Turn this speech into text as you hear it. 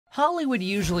Hollywood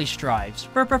usually strives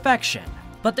for perfection,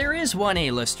 but there is one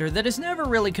A-lister that has never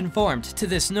really conformed to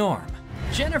this norm.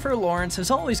 Jennifer Lawrence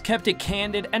has always kept it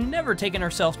candid and never taken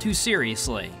herself too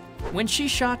seriously. When she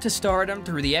shot to stardom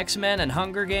through the X-Men and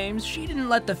Hunger Games, she didn't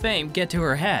let the fame get to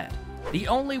her head. The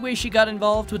only way she got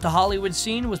involved with the Hollywood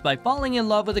scene was by falling in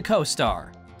love with a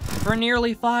co-star. For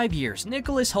nearly 5 years,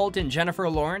 Nicholas Hoult and Jennifer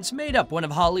Lawrence made up one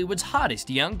of Hollywood's hottest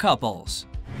young couples.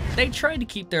 They tried to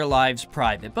keep their lives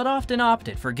private, but often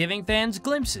opted for giving fans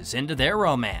glimpses into their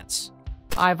romance.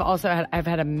 I've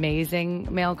had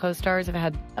amazing male co-stars. I've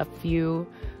had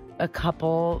a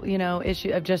couple,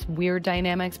 issues of just weird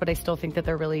dynamics, but I still think that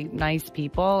they're really nice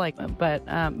people. I've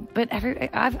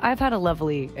had a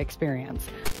lovely experience.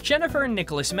 Jennifer and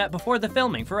Nicholas met before the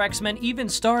filming for X-Men even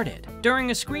started, during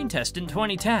a screen test in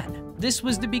 2010. This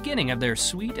was the beginning of their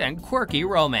sweet and quirky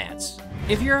romance.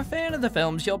 If you're a fan of the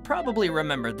films, you'll probably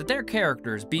remember that their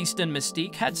characters, Beast and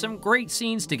Mystique, had some great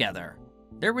scenes together.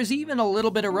 There was even a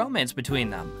little bit of romance between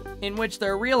them, in which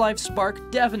their real-life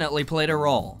spark definitely played a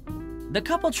role. The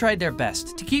couple tried their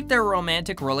best to keep their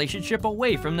romantic relationship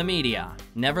away from the media.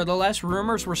 Nevertheless,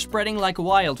 rumors were spreading like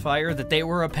wildfire that they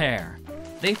were a pair.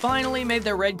 They finally made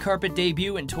their red carpet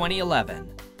debut in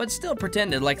 2011, but still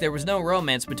pretended like there was no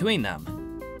romance between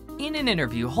them. In an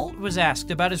interview, Hoult was asked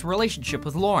about his relationship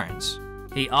with Lawrence.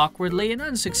 He awkwardly and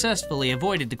unsuccessfully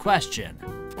avoided the question.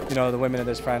 You know, the women of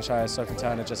this franchise, Sophie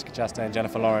Turner, Jessica Chastain,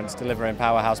 Jennifer Lawrence, delivering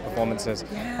powerhouse performances.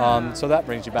 Yeah. So that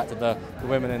brings you back to the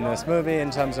women in this movie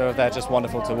in terms of they're just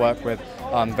wonderful to work with.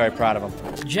 I'm very proud of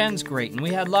them. Jen's great, and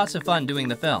we had lots of fun doing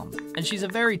the film. And she's a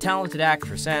very talented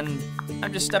actress, and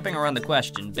I'm just stepping around the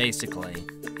question, basically,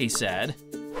 he said.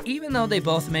 Even though they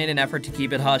both made an effort to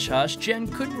keep it hush-hush, Jen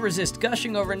couldn't resist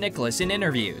gushing over Nicholas in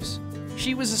interviews.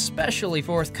 She was especially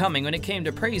forthcoming when it came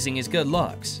to praising his good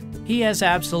looks. He has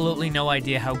absolutely no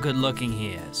idea how good-looking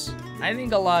he is. I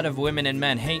think a lot of women and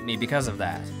men hate me because of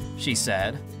that, she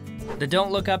said. The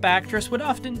Don't Look Up actress would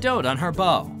often dote on her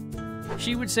beau.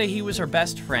 She would say he was her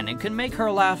best friend and could make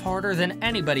her laugh harder than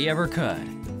anybody ever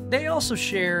could. They also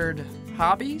shared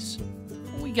hobbies?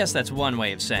 We guess that's one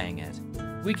way of saying it.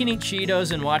 We can eat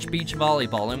Cheetos and watch beach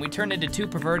volleyball, and we turn into two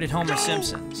perverted Homer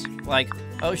Simpsons. Like,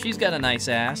 oh, she's got a nice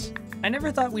ass. I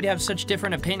never thought we'd have such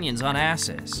different opinions on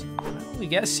asses. Well, we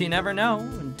guess you never know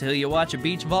until you watch a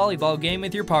beach volleyball game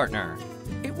with your partner.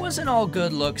 It wasn't all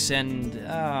good looks and,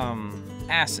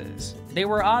 asses. They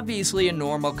were obviously a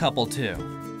normal couple too.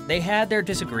 They had their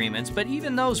disagreements, but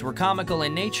even those were comical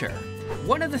in nature.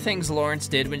 One of the things Lawrence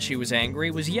did when she was angry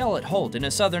was yell at Hoult in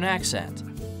a southern accent.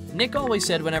 Nick always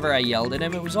said whenever I yelled at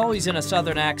him, it was always in a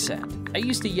southern accent. I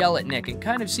used to yell at Nick and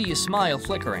kind of see his smile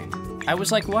flickering. I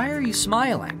was like, why are you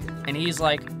smiling? And he's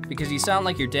like, because you sound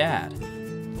like your dad.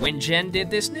 When Jen did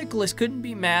this, Nicholas couldn't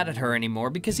be mad at her anymore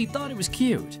because he thought it was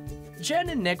cute. Jen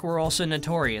and Nick were also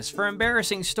notorious for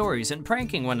embarrassing stories and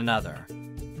pranking one another.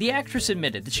 The actress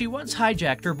admitted that she once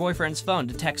hijacked her boyfriend's phone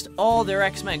to text all their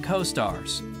X-Men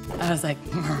co-stars. I was like,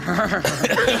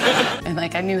 and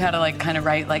I knew how to kind of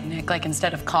write Nick,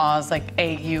 instead of cause,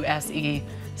 AUSE.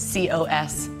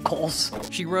 COS, Coles.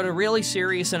 She wrote a really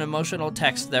serious and emotional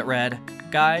text that read,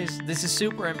 "Guys, this is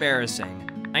super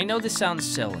embarrassing. I know this sounds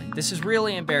silly. This is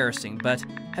really embarrassing, but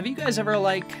have you guys ever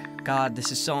God,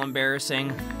 this is so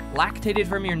embarrassing, lactated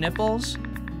from your nipples?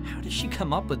 How does she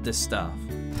come up with this stuff?"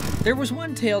 There was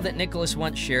one tale that Nicholas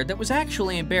once shared that was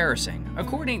actually embarrassing,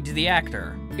 according to the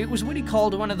actor. It was what he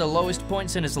called one of the lowest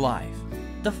points in his life.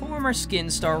 The former Skin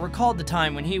star recalled the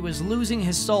time when he was losing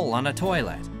his soul on a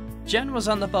toilet. Jen was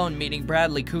on the phone meeting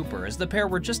Bradley Cooper as the pair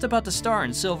were just about to star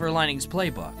in Silver Linings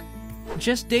Playbook.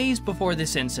 Just days before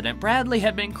this incident, Bradley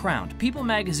had been crowned People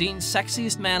magazine's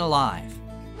sexiest man alive.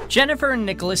 Jennifer and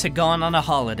Nicholas had gone on a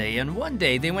holiday, and one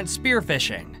day they went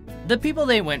spearfishing. The people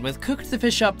they went with cooked the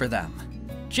fish up for them.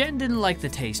 Jen didn't like the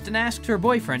taste and asked her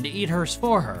boyfriend to eat hers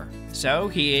for her, so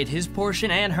he ate his portion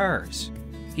and hers.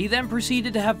 He then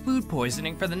proceeded to have food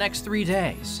poisoning for the next 3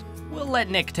 days. We'll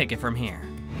let Nick take it from here.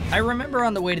 I remember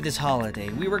on the way to this holiday,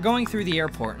 we were going through the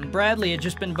airport and Bradley had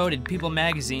just been voted People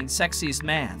magazine's sexiest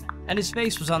man, and his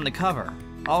face was on the cover.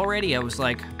 Already I was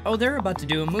like, oh, they're about to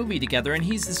do a movie together and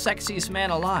he's the sexiest man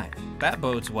alive. That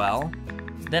bodes well.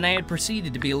 Then I had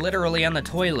proceeded to be literally on the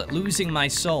toilet, losing my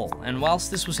soul, and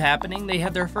whilst this was happening, they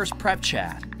had their first prep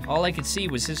chat. All I could see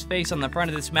was his face on the front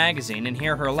of this magazine and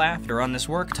hear her laughter on this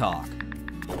work talk.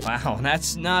 Wow,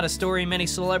 that's not a story many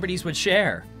celebrities would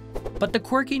share. But the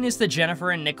quirkiness that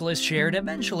Jennifer and Nicholas shared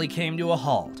eventually came to a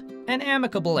halt. An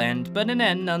amicable end, but an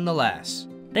end nonetheless.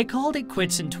 They called it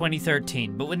quits in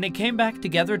 2013, but when they came back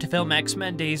together to film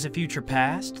X-Men Days of Future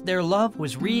Past, their love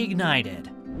was reignited.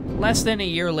 Less than a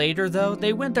year later, though,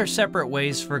 they went their separate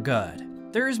ways for good.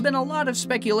 There has been a lot of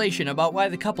speculation about why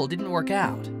the couple didn't work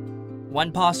out.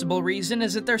 One possible reason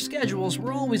is that their schedules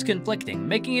were always conflicting,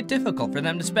 making it difficult for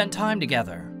them to spend time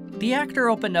together. The actor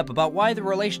opened up about why the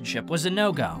relationship was a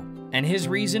no-go, and his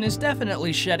reason is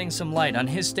definitely shedding some light on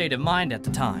his state of mind at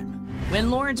the time. When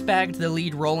Lawrence bagged the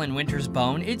lead role in Winter's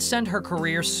Bone, it sent her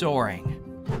career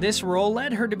soaring. This role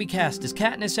led her to be cast as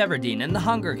Katniss Everdeen in The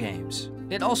Hunger Games.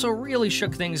 It also really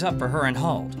shook things up for her and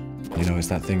Hoult. You know, it's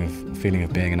that thing of feeling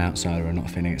of being an outsider and not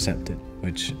feeling accepted,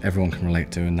 which everyone can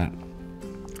relate to, and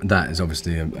that is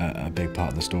obviously a big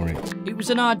part of the story. It was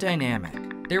an odd dynamic.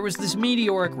 There was this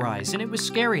meteoric rise, and it was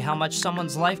scary how much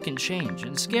someone's life can change,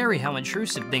 and scary how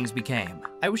intrusive things became.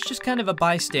 I was just kind of a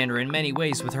bystander in many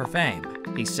ways with her fame,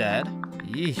 he said.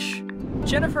 Yeesh.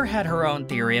 Jennifer had her own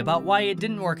theory about why it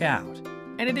didn't work out,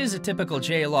 and it is a typical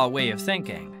J-Law way of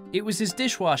thinking. It was his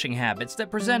dishwashing habits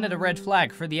that presented a red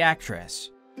flag for the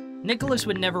actress. Nicholas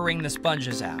would never wring the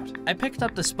sponges out. I picked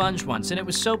up the sponge once and it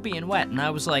was soapy and wet, and I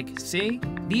was like, see?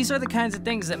 These are the kinds of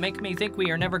things that make me think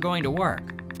we are never going to work.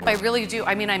 I really do.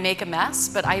 I mean, I make a mess,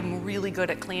 but I'm really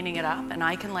good at cleaning it up, and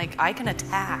I can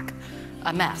attack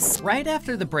a mess. Right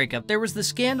after the breakup, there was the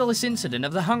scandalous incident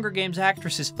of the Hunger Games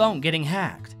actress's phone getting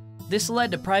hacked. This led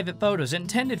to private photos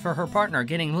intended for her partner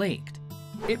getting leaked.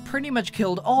 It pretty much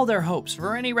killed all their hopes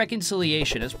for any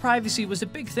reconciliation, as privacy was a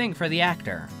big thing for the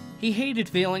actor. He hated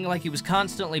feeling like he was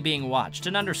constantly being watched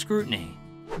and under scrutiny.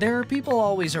 There are people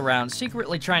always around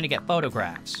secretly trying to get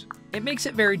photographs. It makes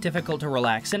it very difficult to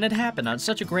relax, and it happened on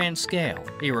such a grand scale,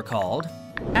 he recalled.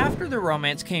 After the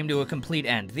romance came to a complete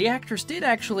end, the actress did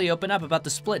actually open up about the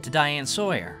split to Diane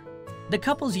Sawyer. The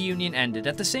couple's union ended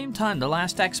at the same time the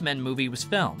last X-Men movie was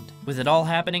filmed. With it all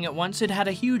happening at once, it had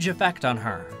a huge effect on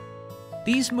her.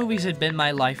 These movies had been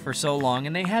my life for so long,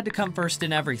 and they had to come first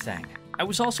in everything. I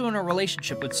was also in a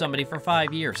relationship with somebody for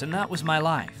 5 years, and that was my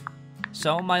life.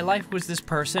 So my life was this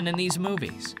person and these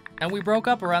movies. And we broke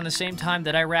up around the same time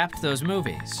that I wrapped those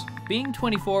movies. Being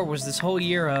 24 was this whole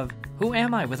year of, who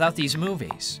am I without these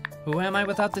movies? Who am I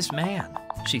without this man?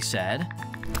 She said.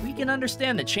 We can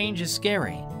understand that change is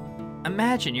scary.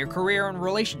 Imagine your career and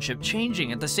relationship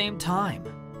changing at the same time.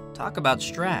 Talk about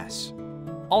stress.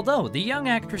 Although the young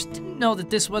actress didn't know that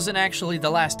this wasn't actually the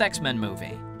last X-Men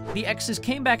movie. The exes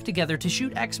came back together to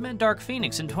shoot X-Men Dark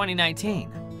Phoenix in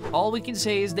 2019. All we can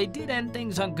say is they did end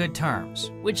things on good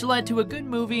terms, which led to a good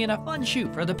movie and a fun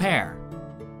shoot for the pair.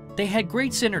 They had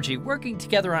great synergy working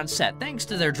together on set thanks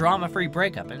to their drama-free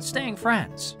breakup and staying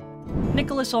friends.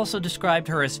 Nicholas also described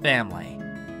her as family.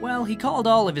 Well, he called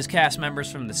all of his cast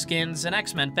members from the Skins and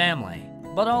X-Men family,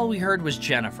 but all we heard was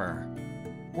Jennifer.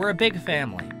 We're a big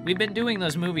family. We've been doing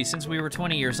those movies since we were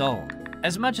 20 years old.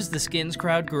 As much as the Skins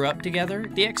crowd grew up together,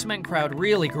 the X-Men crowd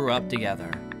really grew up together.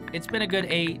 It's been a good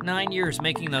 8-9 years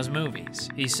making those movies,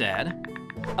 he said.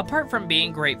 Apart from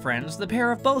being great friends, the pair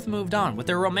have both moved on with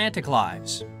their romantic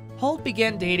lives. Hoult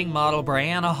began dating model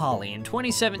Brianna Hawley in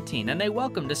 2017, and they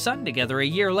welcomed a son together a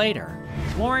year later.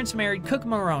 Lawrence married Cook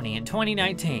Maroney in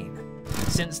 2019.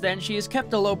 Since then, she has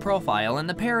kept a low profile, and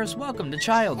the pair has welcomed a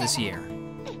child this year.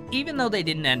 Even though they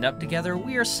didn't end up together,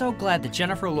 we are so glad that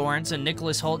Jennifer Lawrence and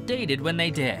Nicholas Hoult dated when they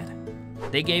did.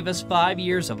 They gave us 5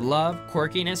 years of love,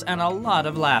 quirkiness, and a lot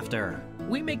of laughter.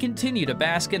 We may continue to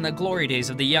bask in the glory days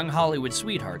of the young Hollywood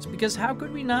sweethearts, because how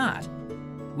could we not?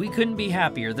 We couldn't be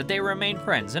happier that they remain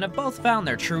friends and have both found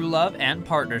their true love and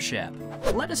partnership.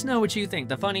 Let us know what you think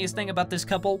the funniest thing about this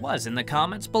couple was in the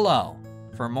comments below.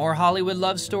 For more Hollywood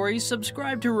love stories,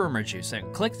 subscribe to Rumour Juice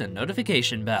and click the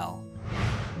notification bell.